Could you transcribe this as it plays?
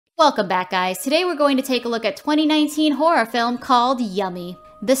Welcome back, guys. Today we're going to take a look at 2019 horror film called Yummy.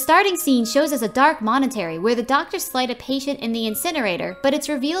 The starting scene shows us a dark monetary where the doctors slide a patient in the incinerator, but it's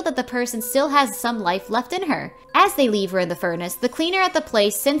revealed that the person still has some life left in her. As they leave her in the furnace, the cleaner at the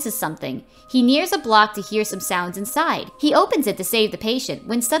place senses something. He nears a block to hear some sounds inside. He opens it to save the patient,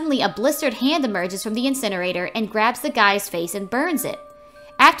 when suddenly a blistered hand emerges from the incinerator and grabs the guy's face and burns it.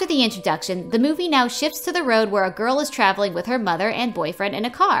 After the introduction, the movie now shifts to the road where a girl is traveling with her mother and boyfriend in a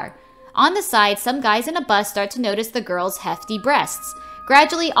car. On the side, some guys in a bus start to notice the girl's hefty breasts.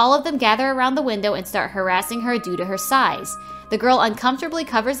 Gradually, all of them gather around the window and start harassing her due to her size. The girl uncomfortably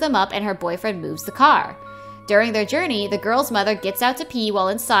covers them up and her boyfriend moves the car. During their journey, the girl's mother gets out to pee while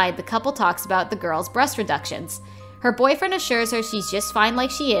inside the couple talks about the girl's breast reductions. Her boyfriend assures her she's just fine like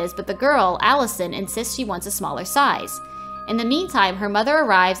she is, but the girl, Allison, insists she wants a smaller size. In the meantime, her mother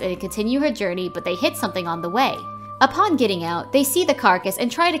arrives and they continue her journey, but they hit something on the way. Upon getting out, they see the carcass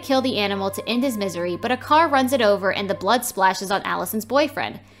and try to kill the animal to end his misery, but a car runs it over and the blood splashes on Allison's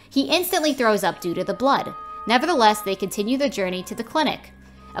boyfriend. He instantly throws up due to the blood. Nevertheless, they continue their journey to the clinic.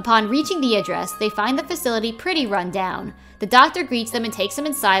 Upon reaching the address, they find the facility pretty run down. The doctor greets them and takes them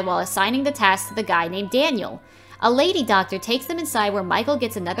inside while assigning the task to the guy named Daniel. A lady doctor takes them inside where Michael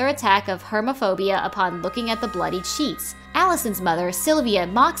gets another attack of hermophobia upon looking at the bloodied sheets. Allison's mother, Sylvia,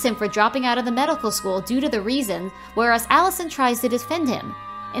 mocks him for dropping out of the medical school due to the reason, whereas Allison tries to defend him.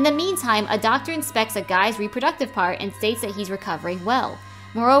 In the meantime, a doctor inspects a guy's reproductive part and states that he's recovering well.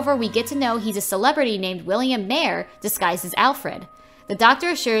 Moreover, we get to know he's a celebrity named William Mayer, disguised as Alfred. The doctor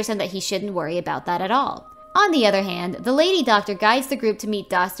assures him that he shouldn't worry about that at all. On the other hand, the lady doctor guides the group to meet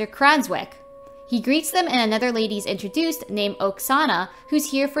Dr. Kranzwick. He greets them and another lady is introduced named Oksana,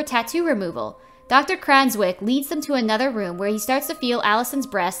 who's here for tattoo removal. Dr. Kranzwick leads them to another room where he starts to feel Allison's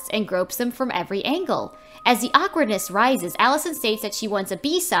breasts and gropes them from every angle. As the awkwardness rises, Allison states that she wants a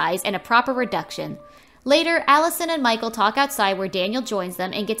B size and a proper reduction. Later, Allison and Michael talk outside where Daniel joins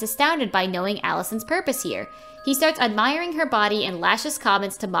them and gets astounded by knowing Allison's purpose here. He starts admiring her body and lashes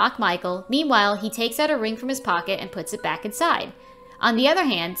comments to mock Michael. Meanwhile, he takes out a ring from his pocket and puts it back inside. On the other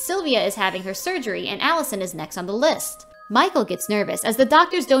hand, Sylvia is having her surgery and Allison is next on the list. Michael gets nervous as the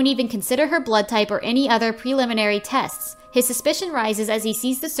doctors don't even consider her blood type or any other preliminary tests. His suspicion rises as he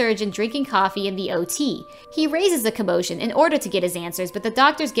sees the surgeon drinking coffee in the OT. He raises a commotion in order to get his answers, but the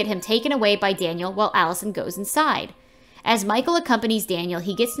doctors get him taken away by Daniel while Allison goes inside. As Michael accompanies Daniel,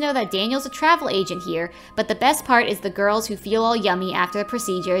 he gets to know that Daniel's a travel agent here, but the best part is the girls who feel all yummy after the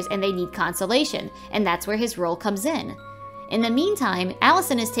procedures and they need consolation, and that's where his role comes in. In the meantime,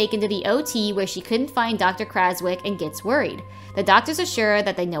 Allison is taken to the OT where she couldn't find Dr. Kranzwick and gets worried. The doctors assure her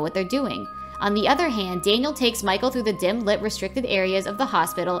that they know what they're doing. On the other hand, Daniel takes Michael through the dim-lit restricted areas of the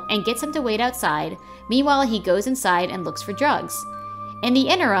hospital and gets him to wait outside. Meanwhile, he goes inside and looks for drugs. In the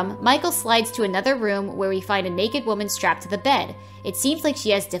interim, Michael slides to another room where we find a naked woman strapped to the bed. It seems like she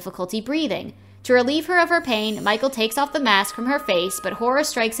has difficulty breathing. To relieve her of her pain, Michael takes off the mask from her face, but horror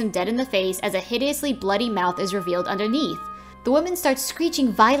strikes him dead in the face as a hideously bloody mouth is revealed underneath. The woman starts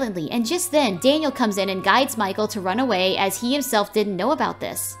screeching violently, and just then, Daniel comes in and guides Michael to run away as he himself didn't know about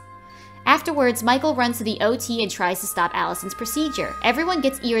this. Afterwards, Michael runs to the OT and tries to stop Allison's procedure. Everyone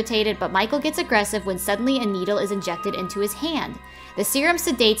gets irritated, but Michael gets aggressive when suddenly a needle is injected into his hand. The serum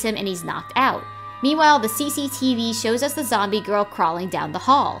sedates him and he's knocked out. Meanwhile, the CCTV shows us the zombie girl crawling down the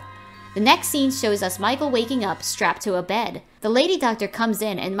hall. The next scene shows us Michael waking up, strapped to a bed. The lady doctor comes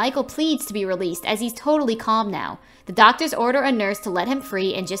in and Michael pleads to be released as he's totally calm now. The doctors order a nurse to let him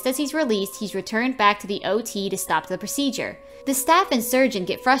free, and just as he's released, he's returned back to the OT to stop the procedure. The staff and surgeon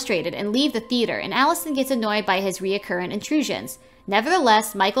get frustrated and leave the theater, and Allison gets annoyed by his reoccurrent intrusions.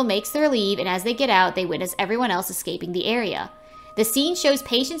 Nevertheless, Michael makes their leave, and as they get out, they witness everyone else escaping the area. The scene shows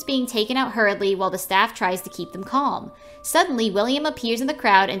patients being taken out hurriedly while the staff tries to keep them calm. Suddenly, William appears in the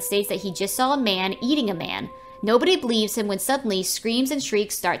crowd and states that he just saw a man eating a man. Nobody believes him when suddenly screams and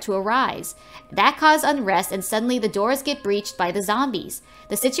shrieks start to arise. That causes unrest and suddenly the doors get breached by the zombies.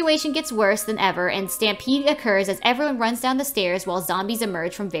 The situation gets worse than ever and stampede occurs as everyone runs down the stairs while zombies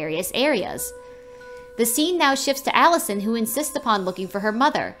emerge from various areas. The scene now shifts to Allison, who insists upon looking for her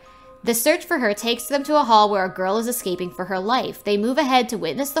mother. The search for her takes them to a hall where a girl is escaping for her life. They move ahead to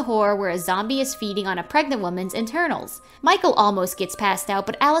witness the horror where a zombie is feeding on a pregnant woman's internals. Michael almost gets passed out,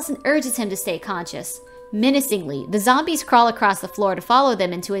 but Allison urges him to stay conscious. Menacingly, the zombies crawl across the floor to follow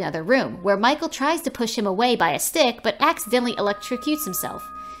them into another room, where Michael tries to push him away by a stick but accidentally electrocutes himself.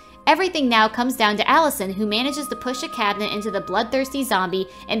 Everything now comes down to Allison, who manages to push a cabinet into the bloodthirsty zombie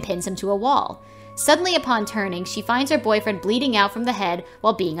and pins him to a wall. Suddenly upon turning, she finds her boyfriend bleeding out from the head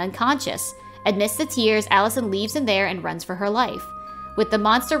while being unconscious. Amidst the tears, Allison leaves him there and runs for her life. With the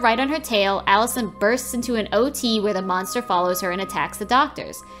monster right on her tail, Allison bursts into an OT where the monster follows her and attacks the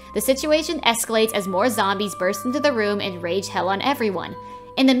doctors. The situation escalates as more zombies burst into the room and rage hell on everyone.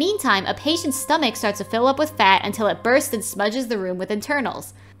 In the meantime, a patient's stomach starts to fill up with fat until it bursts and smudges the room with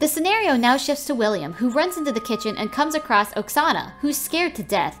internals. The scenario now shifts to William, who runs into the kitchen and comes across Oksana, who's scared to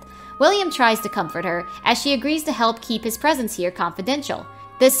death. William tries to comfort her, as she agrees to help keep his presence here confidential.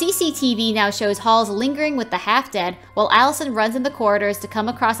 The CCTV now shows Halls lingering with the half-dead, while Allison runs in the corridors to come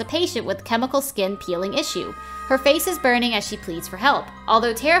across a patient with chemical skin peeling issue. Her face is burning as she pleads for help.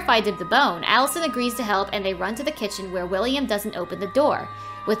 Although terrified of the bone, Allison agrees to help and they run to the kitchen where William doesn't open the door.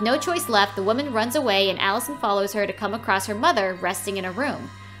 With no choice left, the woman runs away and Allison follows her to come across her mother resting in a room.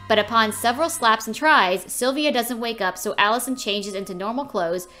 But upon several slaps and tries, Sylvia doesn't wake up, so Allison changes into normal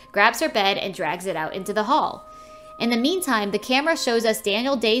clothes, grabs her bed, and drags it out into the hall. In the meantime, the camera shows us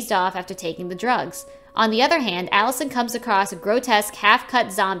Daniel dazed off after taking the drugs. On the other hand, Allison comes across a grotesque,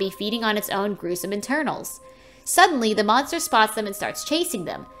 half-cut zombie feeding on its own gruesome internals. Suddenly, the monster spots them and starts chasing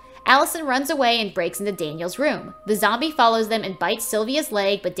them. Allison runs away and breaks into Daniel's room. The zombie follows them and bites Sylvia's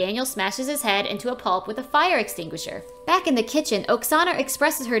leg, but Daniel smashes his head into a pulp with a fire extinguisher. Back in the kitchen, Oksana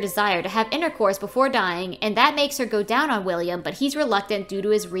expresses her desire to have intercourse before dying, and that makes her go down on William, but he's reluctant due to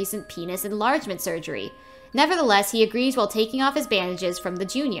his recent penis enlargement surgery. Nevertheless, he agrees while taking off his bandages from the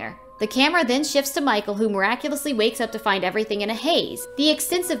junior. The camera then shifts to Michael, who miraculously wakes up to find everything in a haze. The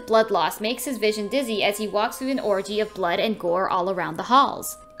extensive blood loss makes his vision dizzy as he walks through an orgy of blood and gore all around the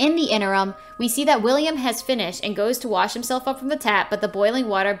halls. In the interim, we see that William has finished and goes to wash himself up from the tap, but the boiling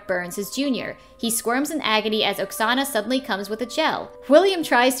water burns his junior. He squirms in agony as Oksana suddenly comes with a gel. William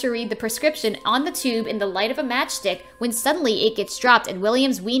tries to read the prescription on the tube in the light of a matchstick when suddenly it gets dropped and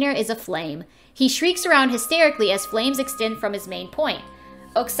William's wiener is aflame. He shrieks around hysterically as flames extend from his main point.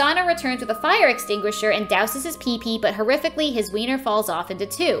 Oksana returns with a fire extinguisher and douses his pee-pee, but horrifically his wiener falls off into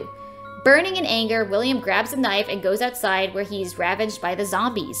two. Burning in anger, William grabs a knife and goes outside where he is ravaged by the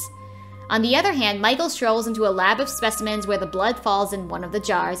zombies. On the other hand, Michael strolls into a lab of specimens where the blood falls in one of the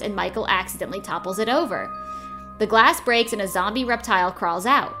jars and Michael accidentally topples it over. The glass breaks and a zombie reptile crawls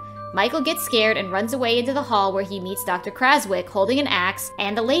out. Michael gets scared and runs away into the hall where he meets Dr. Kraswick holding an axe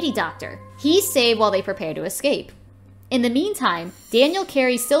and the lady doctor. He's saved while they prepare to escape. In the meantime, Daniel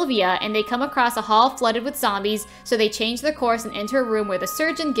carries Sylvia and they come across a hall flooded with zombies, so they change their course and enter a room where the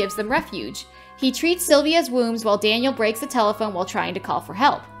surgeon gives them refuge. He treats Sylvia's wounds while Daniel breaks the telephone while trying to call for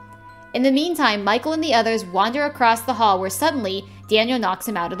help. In the meantime, Michael and the others wander across the hall where suddenly, Daniel knocks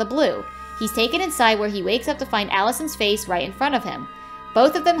him out of the blue. He's taken inside where he wakes up to find Allison's face right in front of him.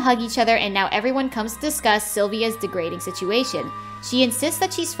 Both of them hug each other and now everyone comes to discuss Sylvia's degrading situation. She insists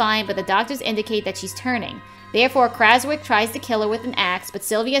that she's fine, but the doctors indicate that she's turning. Therefore, Kraswick tries to kill her with an axe, but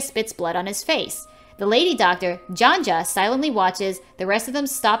Sylvia spits blood on his face. The lady doctor, Janja, silently watches. The rest of them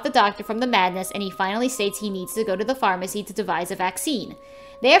stop the doctor from the madness, and he finally states he needs to go to the pharmacy to devise a vaccine.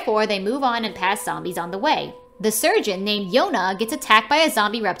 Therefore, they move on and pass zombies on the way. The surgeon, named Yona, gets attacked by a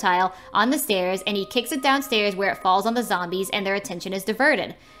zombie reptile on the stairs, and he kicks it downstairs where it falls on the zombies and their attention is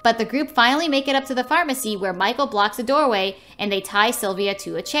diverted. But the group finally make it up to the pharmacy where Michael blocks a doorway and they tie Sylvia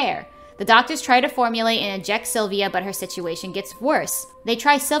to a chair. The doctors try to formulate and inject Sylvia, but her situation gets worse. They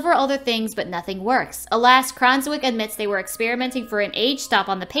try several other things, but nothing works. Alas, Kraswick admits they were experimenting for an age stop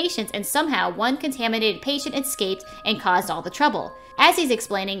on the patients, and somehow one contaminated patient escaped and caused all the trouble. As he's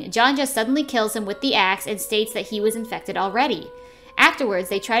explaining, Janja suddenly kills him with the axe and states that he was infected already. Afterwards,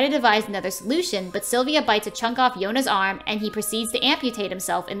 they try to devise another solution, but Sylvia bites a chunk off Yona's arm and he proceeds to amputate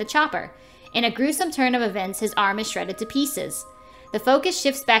himself in the chopper. In a gruesome turn of events, his arm is shredded to pieces. The focus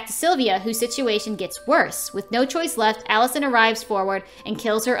shifts back to Sylvia, whose situation gets worse. With no choice left, Allison arrives forward and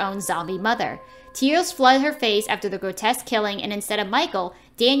kills her own zombie mother. Tears flood her face after the grotesque killing, and instead of Michael,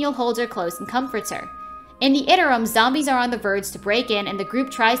 Daniel holds her close and comforts her. In the interim, zombies are on the verge to break in and the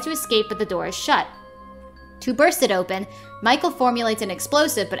group tries to escape, but the door is shut. To burst it open, Michael formulates an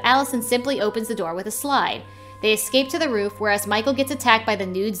explosive, but Allison simply opens the door with a slide. They escape to the roof, whereas Michael gets attacked by the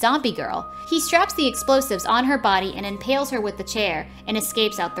nude zombie girl. He straps the explosives on her body and impales her with the chair, and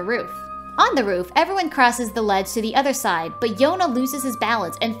escapes out the roof. On the roof, everyone crosses the ledge to the other side, but Yona loses his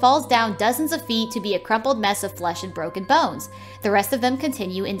balance and falls down dozens of feet to be a crumpled mess of flesh and broken bones. The rest of them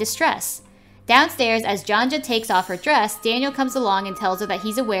continue in distress. Downstairs, as Janja takes off her dress, Daniel comes along and tells her that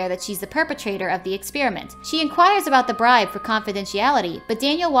he's aware that she's the perpetrator of the experiment. She inquires about the bribe for confidentiality, but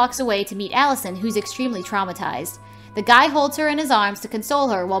Daniel walks away to meet Allison, who's extremely traumatized. The guy holds her in his arms to console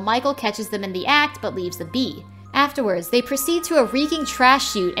her while Michael catches them in the act but leaves them be. Afterwards, they proceed to a reeking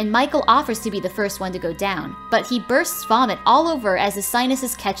trash chute and Michael offers to be the first one to go down, but he bursts vomit all over as his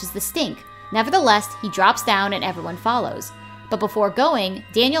sinuses catches the stink. Nevertheless, he drops down and everyone follows. But before going,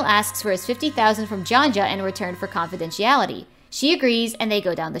 Daniel asks for his 50,000 from Janja in return for confidentiality. She agrees and they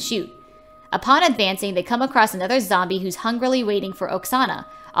go down the chute. Upon advancing, they come across another zombie who's hungrily waiting for Oksana.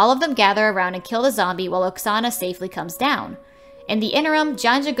 All of them gather around and kill the zombie while Oksana safely comes down. In the interim,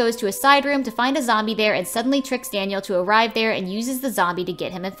 Janja goes to a side room to find a zombie there and suddenly tricks Daniel to arrive there and uses the zombie to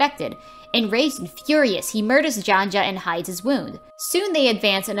get him infected. Enraged and furious, he murders Janja and hides his wound. Soon they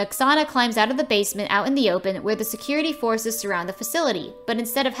advance and Oksana climbs out of the basement out in the open where the security forces surround the facility, but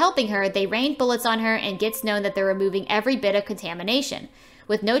instead of helping her, they rain bullets on her and gets known that they're removing every bit of contamination.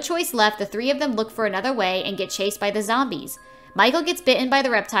 With no choice left, the three of them look for another way and get chased by the zombies. Michael gets bitten by the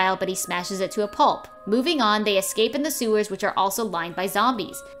reptile, but he smashes it to a pulp. Moving on, they escape in the sewers, which are also lined by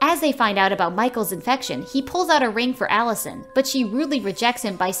zombies. As they find out about Michael's infection, he pulls out a ring for Allison, but she rudely rejects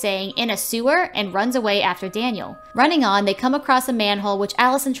him by saying, "in a sewer," and runs away after Daniel. Running on, they come across a manhole which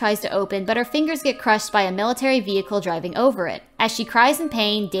Allison tries to open, but her fingers get crushed by a military vehicle driving over it. As she cries in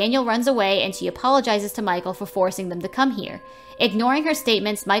pain, Daniel runs away and she apologizes to Michael for forcing them to come here. Ignoring her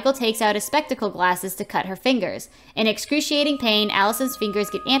statements, Michael takes out his spectacle glasses to cut her fingers. In excruciating pain, Allison's fingers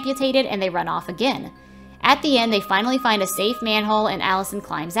get amputated and they run off again. At the end, they finally find a safe manhole and Allison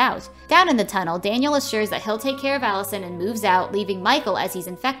climbs out. Down in the tunnel, Daniel assures that he'll take care of Allison and moves out, leaving Michael as he's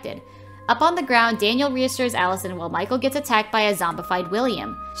infected. Up on the ground, Daniel reassures Allison while Michael gets attacked by a zombified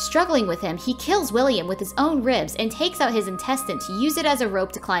William. Struggling with him, he kills William with his own ribs and takes out his intestine to use it as a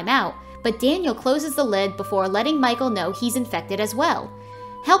rope to climb out, but Daniel closes the lid before letting Michael know he's infected as well.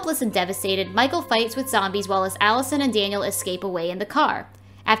 Helpless and devastated, Michael fights with zombies while Allison and Daniel escape away in the car.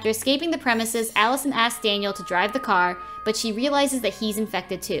 After escaping the premises, Allison asks Daniel to drive the car, but she realizes that he's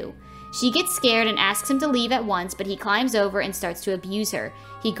infected too. She gets scared and asks him to leave at once, but he climbs over and starts to abuse her.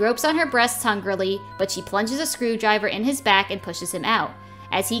 He gropes on her breasts hungrily, but she plunges a screwdriver in his back and pushes him out.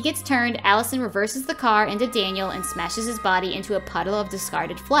 As he gets turned, Allison reverses the car into Daniel and smashes his body into a puddle of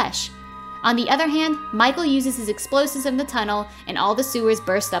discarded flesh. On the other hand, Michael uses his explosives in the tunnel and all the sewers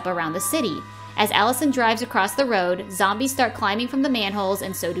burst up around the city. As Allison drives across the road, zombies start climbing from the manholes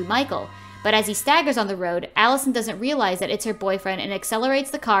and so do Michael. But as he staggers on the road, Allison doesn't realize that it's her boyfriend and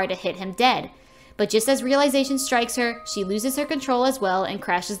accelerates the car to hit him dead. But just as realization strikes her, she loses her control as well and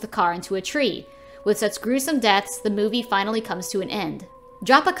crashes the car into a tree. With such gruesome deaths, the movie finally comes to an end.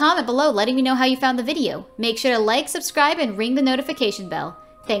 Drop a comment below letting me know how you found the video. Make sure to like, subscribe, and ring the notification bell.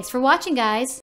 Thanks for watching, guys!